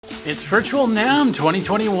It's Virtual NAMM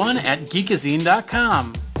 2021 at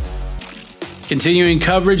geekazine.com. Continuing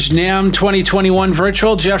coverage, NAMM 2021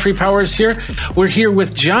 Virtual. Jeffrey Powers here. We're here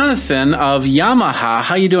with Jonathan of Yamaha.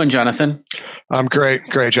 How you doing, Jonathan? I'm great,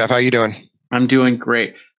 Jeff. How you doing? I'm doing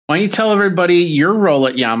great. Why don't you tell everybody your role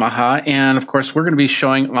at Yamaha? And of course, we're going to be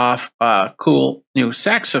showing off a cool new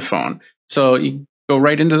saxophone. So you go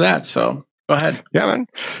right into that. So go ahead. Yeah, man.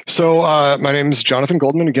 So my name is Jonathan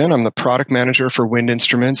Goldman. Again, I'm the product manager for wind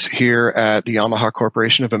instruments here at the Yamaha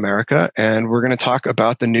Corporation of America. And we're going to talk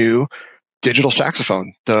about the new digital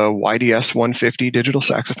saxophone, the YDS 150 digital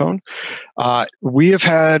saxophone. We have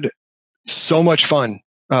had so much fun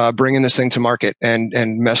bringing this thing to market and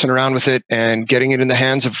messing around with it and getting it in the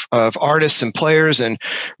hands of artists and players and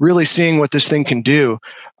really seeing what this thing can do.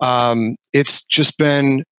 It's just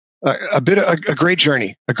been a great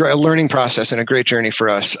journey, a learning process and a great journey for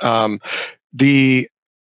us.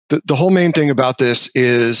 The whole main thing about this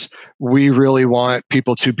is we really want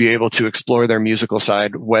people to be able to explore their musical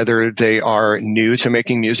side, whether they are new to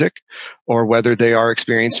making music or whether they are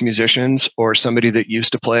experienced musicians or somebody that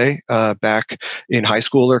used to play back in high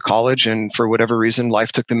school or college. And for whatever reason,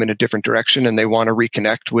 life took them in a different direction and they want to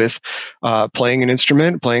reconnect with playing an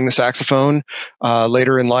instrument, playing the saxophone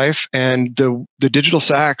later in life. And the digital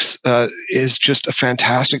sax is just a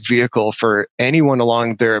fantastic vehicle for anyone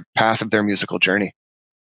along their path of their musical journey.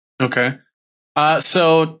 Okay.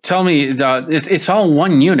 So tell me, it's all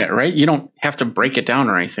one unit, right? You don't have to break it down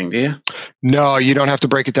or anything, do you? No, you don't have to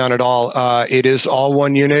break it down at all. It is all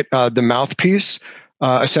one unit. The mouthpiece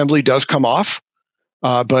assembly does come off.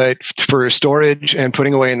 But for storage and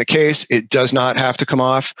putting away in the case, it does not have to come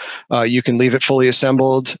off. You can leave it fully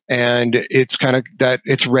assembled, and it's kind of that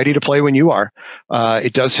it's ready to play when you are.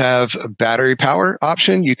 It does have a battery power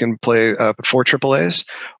option. You can play 4 AAAs,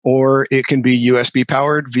 or it can be USB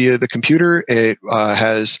powered via the computer. It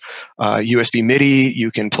has USB MIDI. You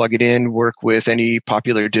can plug it in, work with any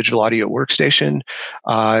popular digital audio workstation.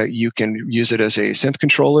 You can use it as a synth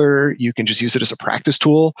controller. You can just use it as a practice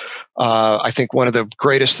tool. I think one of the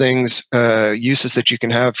greatest things, uses that you can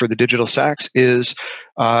have for the digital sax is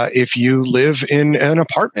if you live in an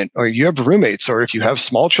apartment or you have roommates or if you have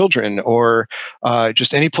small children or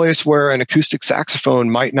just any place where an acoustic saxophone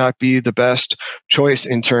might not be the best choice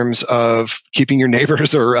in terms of keeping your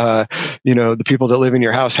neighbors or the people that live in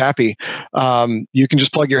your house happy. You can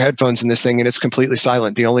just plug your headphones in this thing and it's completely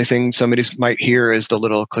silent. The only thing somebody might hear is the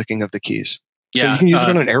little clicking of the keys. So you can use it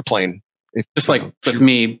on an airplane. Just like with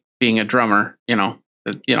me being a drummer,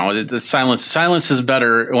 the silence is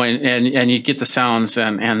better and you get the sounds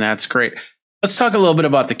and that's great. Let's talk a little bit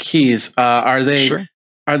about the keys. Are they? Sure.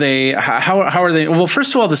 Are they? How are they? Well,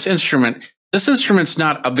 first of all, this instrument's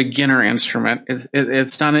not a beginner instrument.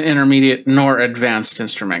 It's not an intermediate nor advanced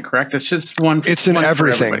instrument, correct? It's just one. It's in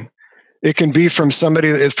everything. It can be for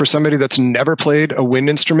somebody that's never played a wind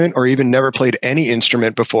instrument or even never played any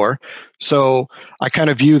instrument before. So I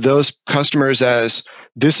kind of view those customers as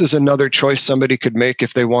this is another choice somebody could make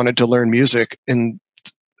if they wanted to learn music,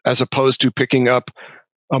 as opposed to picking up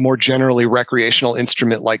a more generally recreational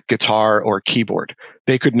instrument like guitar or keyboard.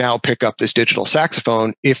 They could now pick up this digital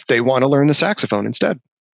saxophone if they want to learn the saxophone instead.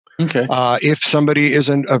 Okay. If somebody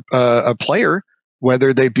isn't a player,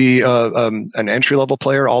 whether they be an entry-level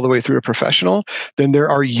player all the way through a professional, then there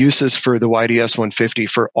are uses for the YDS 150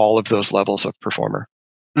 for all of those levels of performer.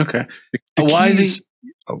 Okay.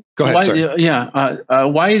 Go ahead. Sorry.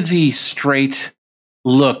 Why the straight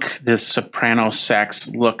look, this soprano sax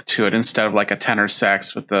look to it instead of like a tenor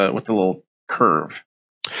sax with the little curve?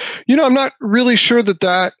 I'm not really sure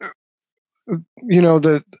that.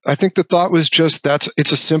 I think the thought was just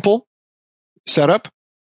it's a simple setup.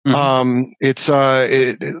 Mm-hmm. It's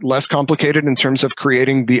less complicated in terms of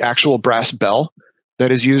creating the actual brass bell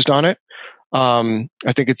that is used on it. I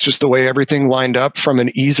think it's just the way everything lined up from an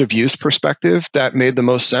ease of use perspective that made the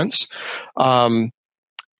most sense.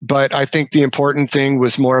 But I think the important thing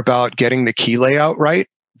was more about getting the key layout right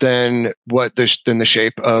than the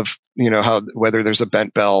shape of whether there's a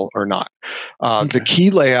bent bell or not. Okay. The key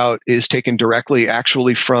layout is taken directly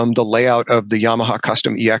actually from the layout of the Yamaha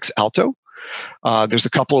Custom EX Alto. There's a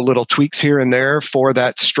couple of little tweaks here and there for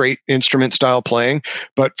that straight instrument style playing,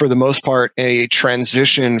 but for the most part, a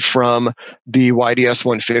transition from the YDS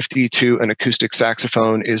 150 to an acoustic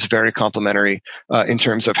saxophone is very complementary in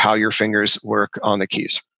terms of how your fingers work on the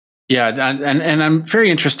keys. Yeah, and I'm very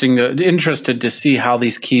interested to see how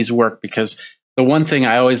these keys work, because the one thing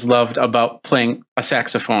I always loved about playing a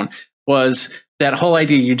saxophone was that whole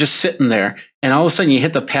idea, you're just sitting there, and all of a sudden you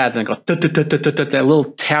hit the pads and go that little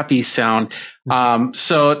tappy sound.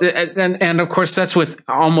 And of course that's with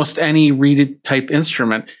almost any reeded type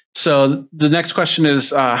instrument. So the next question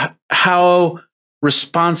is, how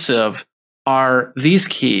responsive are these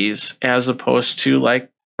keys as opposed to like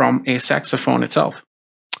from a saxophone itself?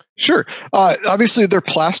 Sure. Obviously, they're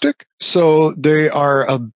plastic, so they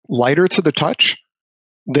are lighter to the touch.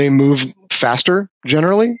 They move faster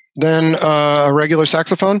generally than a regular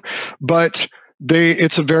saxophone, but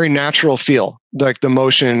it's a very natural feel, like the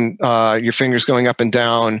motion, your fingers going up and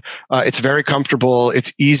down. It's very comfortable.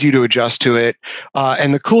 It's easy to adjust to it.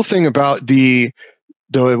 And the cool thing about the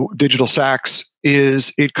digital sax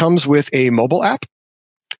is it comes with a mobile app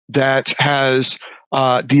that has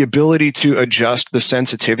the ability to adjust the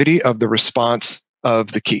sensitivity of the response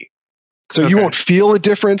of the key. So you won't feel a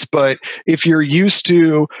difference, but if you're used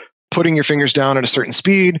to putting your fingers down at a certain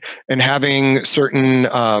speed and having a certain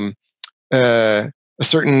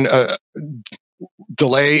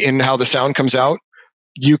delay in how the sound comes out,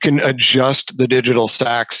 you can adjust the digital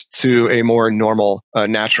sax to a more normal,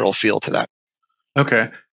 natural feel to that.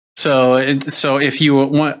 Okay. So if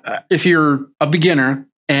you're a beginner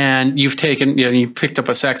and you picked up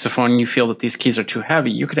a saxophone and you feel that these keys are too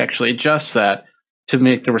heavy, you could actually adjust that to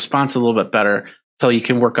make the response a little bit better until you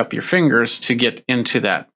can work up your fingers to get into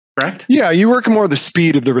that, correct? Yeah, you work more the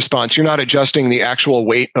speed of the response. You're not adjusting the actual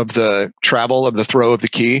weight of the travel of the throw of the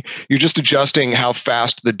key. You're just adjusting how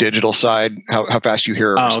fast the digital side, how fast you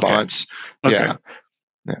hear a response. Okay. Yeah.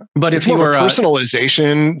 But it's if you more were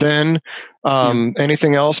personalization than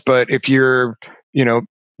anything else, but if you're, you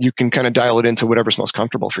can kind of dial it into whatever's most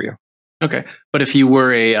comfortable for you. Okay. But if you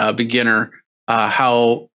were a beginner, it's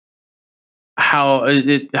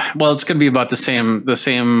going to be about the same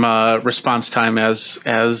response time as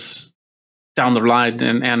down the line,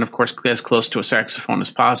 and of course as close to a saxophone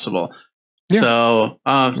as possible. Yeah. So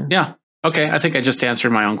okay, I think I just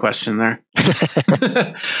answered my own question there.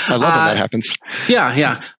 I love when that happens.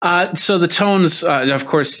 Yeah. So the tones, of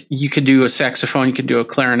course, you could do a saxophone, you could do a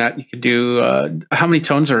clarinet, you could do. How many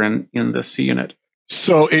tones are in this unit?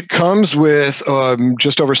 So it comes with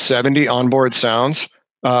just over 70 onboard sounds.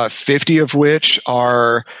 50 of which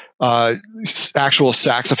are actual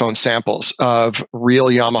saxophone samples of real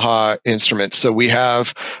Yamaha instruments. So we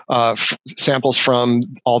have samples from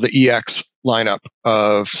all the EX lineup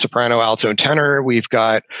of soprano, alto, and tenor. We've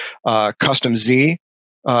got custom Z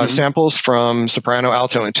samples from soprano,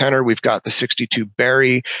 alto, and tenor. We've got the 62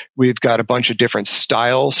 Barry. We've got a bunch of different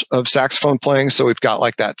styles of saxophone playing. So we've got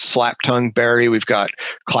like that slap tongue Barry. We've got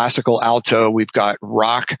classical alto. We've got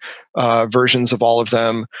rock versions of all of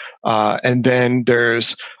them. And then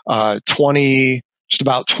there's just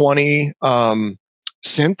about 20 fun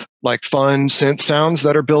synth sounds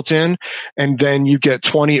that are built in. And then you get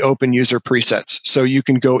 20 open user presets. So you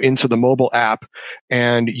can go into the mobile app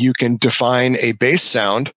and you can define a bass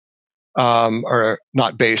sound, or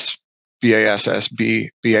not bass, B-A-S-S,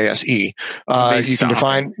 B-A-S-E. You can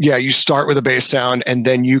define, you start with a bass sound and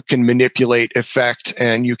then you can manipulate effect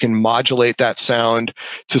and you can modulate that sound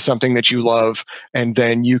to something that you love. And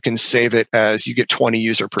then you can save it as you get 20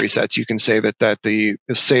 user presets. You can save it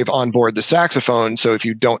save on board the saxophone. So if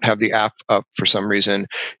you don't have the app up for some reason,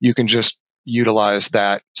 you can just utilize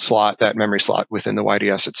that memory slot within the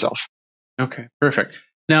YDS itself. Okay, perfect.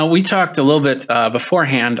 Now we talked a little bit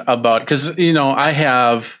beforehand about, because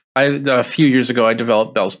a few years ago, I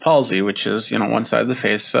developed Bell's palsy, which is, one side of the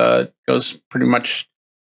face goes pretty much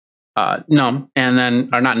numb, and then,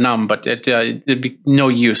 or not numb, but it'd be no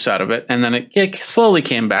use out of it. And then it slowly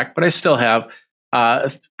came back, but I still have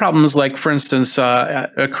problems like, for instance,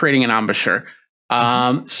 creating an embouchure.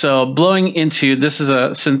 So blowing into, this is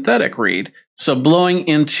a synthetic reed. So blowing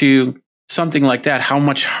into something like that, how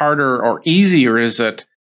much harder or easier is it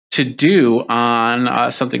to do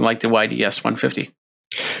on something like the YDS 150?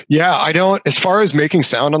 Yeah, as far as making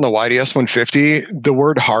sound on the YDS 150, the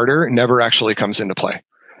word harder never actually comes into play.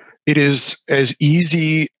 It is as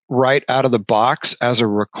easy right out of the box as a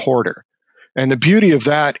recorder. And the beauty of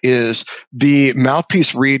that is the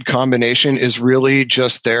mouthpiece reed combination is really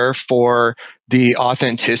just there for the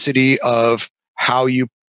authenticity of how you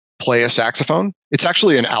play a saxophone. It's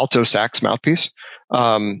actually an alto sax mouthpiece.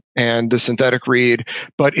 And the synthetic reed,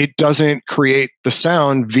 but it doesn't create the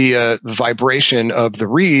sound via vibration of the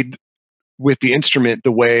reed with the instrument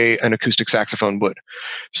the way an acoustic saxophone would.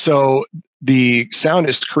 So the sound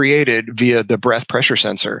is created via the breath pressure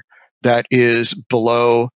sensor that is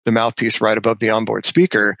below the mouthpiece, right above the onboard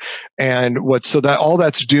speaker. And all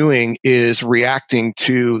that's doing is reacting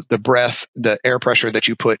to the breath, the air pressure that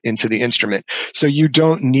you put into the instrument. So you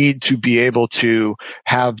don't need to be able to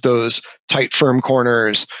have those tight, firm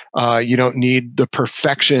corners. You don't need the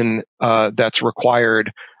perfection that's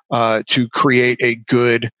required to create a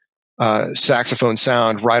good saxophone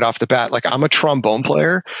sound right off the bat. Like, I'm a trombone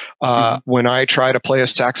player. When I try to play a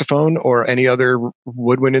saxophone or any other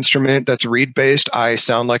woodwind instrument that's reed based, I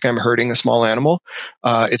sound like I'm hurting a small animal.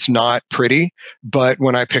 It's not pretty, but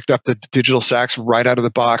when I picked up the digital sax right out of the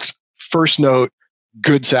box, first note,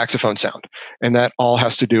 good saxophone sound. And that all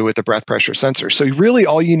has to do with the breath pressure sensor. So really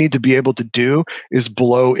all you need to be able to do is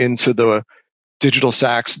blow into the digital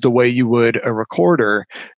sax the way you would a recorder,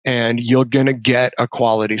 and you're going to get a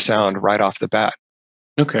quality sound right off the bat.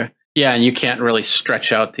 Okay. Yeah, and you can't really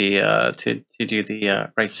stretch out the to do the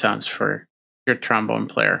right sounds for your trombone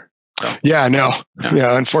player. So. Yeah, no.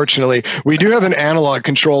 Yeah, unfortunately. We do have an analog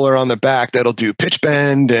controller on the back that'll do pitch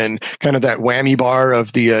bend and kind of that whammy bar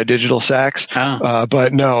of the digital sax.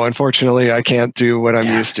 But no, unfortunately, I can't do what I'm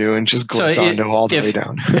used to and just glissando all the way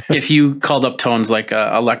down. If you called up tones like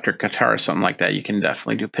electric guitar or something like that, you can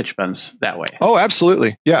definitely do pitch bends that way. Oh,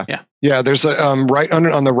 absolutely. Yeah. There's a right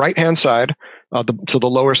on the right-hand side, to the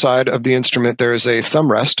lower side of the instrument, there's a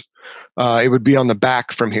thumb rest. It would be on the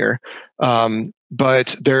back from here.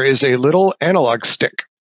 But there is a little analog stick,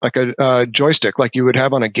 like a joystick, like you would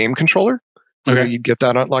have on a game controller. Okay. You get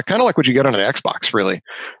that on, kind of like what you get on an Xbox, really.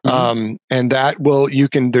 And that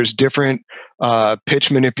there's different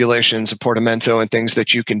pitch manipulations, a portamento, and things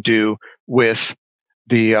that you can do with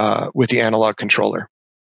the analog controller.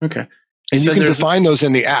 Okay. And you can define those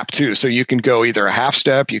in the app too. So you can go either a half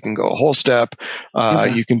step, you can go a whole step.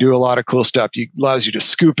 You can do a lot of cool stuff. It allows you to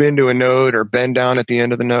scoop into a note or bend down at the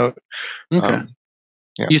end of the note. Okay.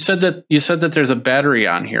 You said that there's a battery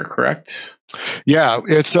on here, correct? Yeah,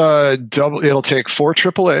 it's double. It'll take 4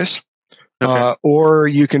 AAAs, or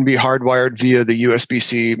you can be hardwired via the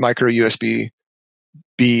USB-C micro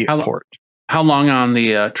USB-B port. How long on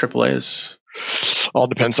the AAAs? All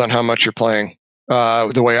depends on how much you're playing.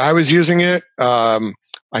 The way I was using it,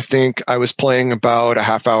 I think I was playing about a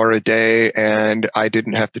half hour a day, and I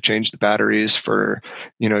didn't have to change the batteries for,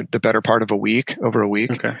 the better part of over a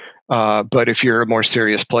week. Okay. But if you're a more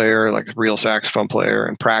serious player, like a real saxophone player,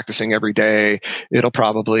 and practicing every day, it'll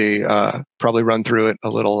probably run through it a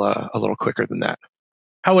little quicker than that.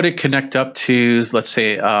 How would it connect up to, let's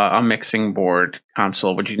say, a mixing board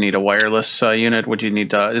console? Would you need a wireless unit? Would you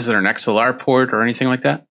need? Is there an XLR port or anything like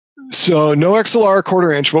that? So no XLR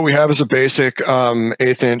 1/4 inch. What we have is a basic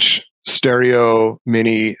 1/8 inch stereo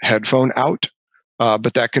mini headphone out,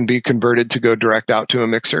 but that can be converted to go direct out to a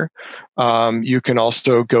mixer. You can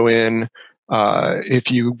also go in,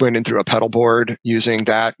 if you went in through a pedal board using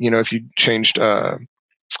that, if you changed used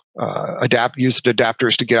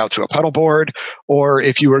adapters to get out to a pedal board, or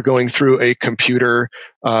if you were going through a computer,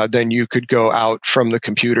 then you could go out from the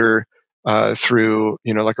computer through,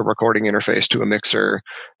 like a recording interface to a mixer.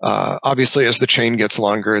 Obviously, as the chain gets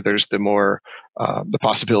longer, there's the more the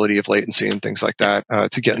possibility of latency and things like that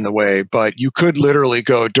to get in the way. But you could literally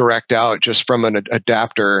go direct out just from an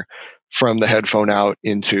adapter from the headphone out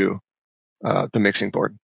into the mixing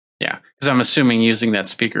board. Yeah, because I'm assuming using that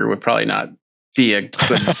speaker would probably not be a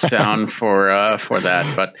good sound for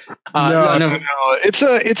that. But no.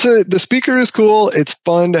 The speaker is cool. It's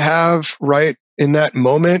fun to have right in that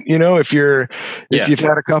moment, if you've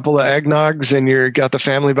had a couple of eggnogs and you're got the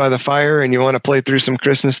family by the fire and you want to play through some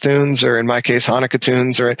Christmas tunes, or in my case, Hanukkah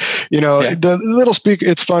tunes, or, the little speaker,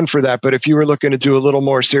 it's fun for that. But if you were looking to do a little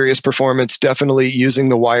more serious performance, definitely using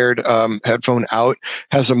the wired headphone out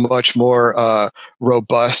has a much more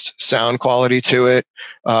robust sound quality to it.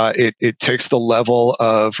 It takes the level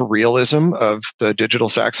of realism of the digital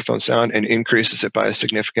saxophone sound and increases it by a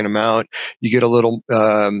significant amount. You get a little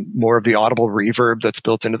more of the audible reverb that's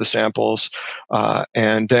built into the samples.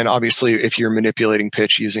 And then obviously, if you're manipulating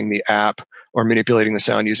pitch using the app or manipulating the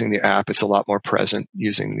sound using the app, it's a lot more present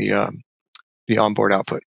using the onboard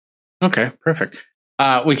output. Okay, perfect.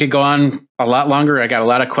 We could go on a lot longer. I got a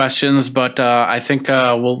lot of questions, but I think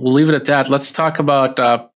we'll leave it at that. Let's talk about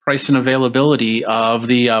price and availability of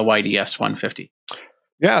the YDS 150.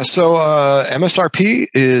 Yeah, so MSRP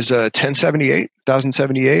is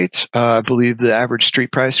 $1,078. I believe the average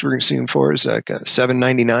street price we're seeing for is like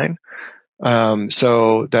 $799.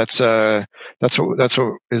 So that's what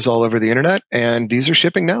is all over the internet, and these are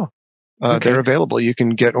shipping now. They're available. You can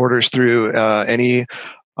get orders through any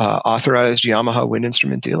authorized Yamaha wind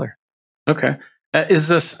instrument dealer. Okay, is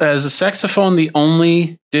the saxophone the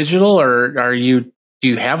only digital, or are you do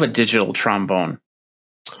you have a digital trombone?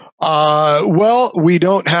 Well, we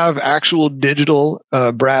don't have actual digital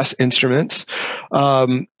brass instruments.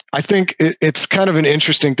 I think it's kind of an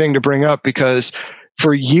interesting thing to bring up because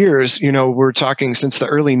for years, we're talking since the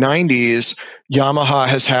early 90s, Yamaha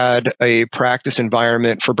has had a practice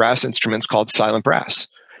environment for brass instruments called Silent Brass.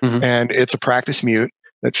 Mm-hmm. And it's a practice mute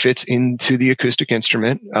that fits into the acoustic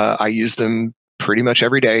instrument. I use them pretty much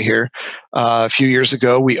every day here. A few years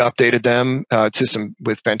ago, we updated them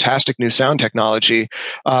with fantastic new sound technology,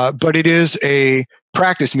 but it is a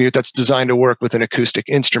practice mute that's designed to work with an acoustic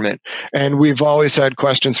instrument. And we've always had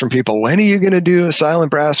questions from people: when are you going to do a silent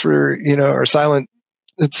brass for, or silent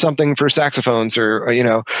something for saxophones, or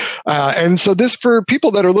and so this, for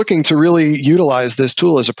people that are looking to really utilize this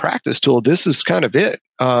tool as a practice tool, this is kind of it.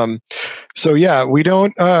 So yeah, we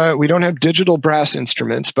don't have digital brass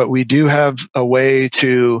instruments, but we do have a way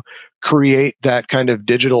to create that kind of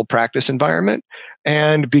digital practice environment.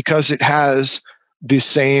 And because it has the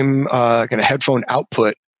same kind of headphone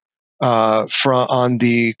output on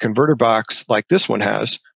the converter box like this one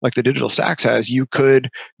has, like the digital sax has, you could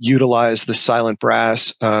utilize the silent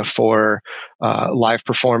brass for live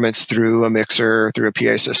performance through a mixer, through a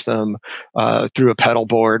PA system, through a pedal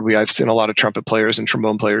board. I've seen a lot of trumpet players and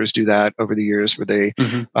trombone players do that over the years, where they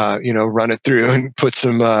run it through and put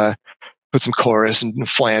some chorus and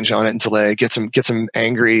flange on it and delay, get some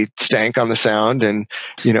angry stank on the sound, and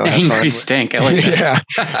angry stank. I like that.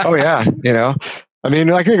 Yeah. Oh yeah. I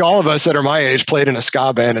mean, I think all of us that are my age played in a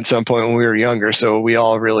ska band at some point when we were younger. So we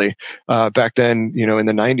all really, back then, in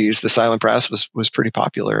the 90s, the silent brass was pretty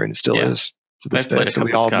popular, and it still is to this day. So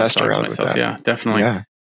we all messed around with that. Yeah, definitely. Yeah.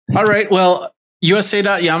 All right. Well,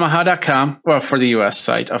 USA.yamaha.com, well, for the US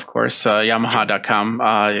site, of course,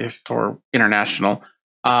 Yamaha.com for international.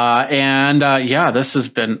 This has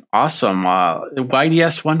been awesome.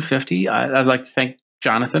 YDS 150. I'd like to thank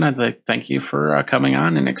Jonathan. I'd like to thank you for coming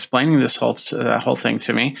on and explaining this whole thing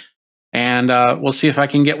to me. And we'll see if I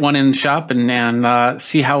can get one in the shop and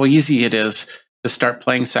see how easy it is to start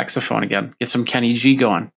playing saxophone again. Get some Kenny G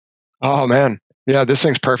going. Oh man, yeah, this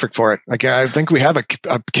thing's perfect for it. I think we have a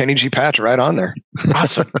Kenny G patch right on there.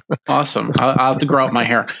 Awesome. I'll have to grow out my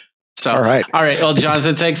hair. So all right. Well,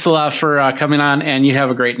 Jonathan, thanks a lot for coming on, and you have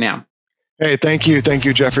a great NAMM. Hey, thank you,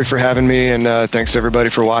 Jeffrey, for having me, and thanks everybody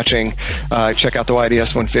for watching. Check out the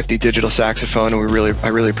YDS 150 digital saxophone, and I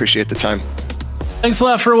really appreciate the time. Thanks a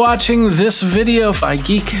lot for watching this video by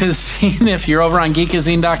Geekazine. If you're over on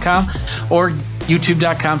geekazine.com or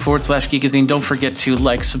youtube.com/Geekazine, don't forget to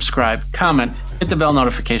like, subscribe, comment, hit the bell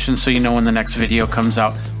notification so you know when the next video comes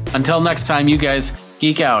out. Until next time, you guys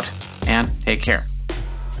geek out and take care.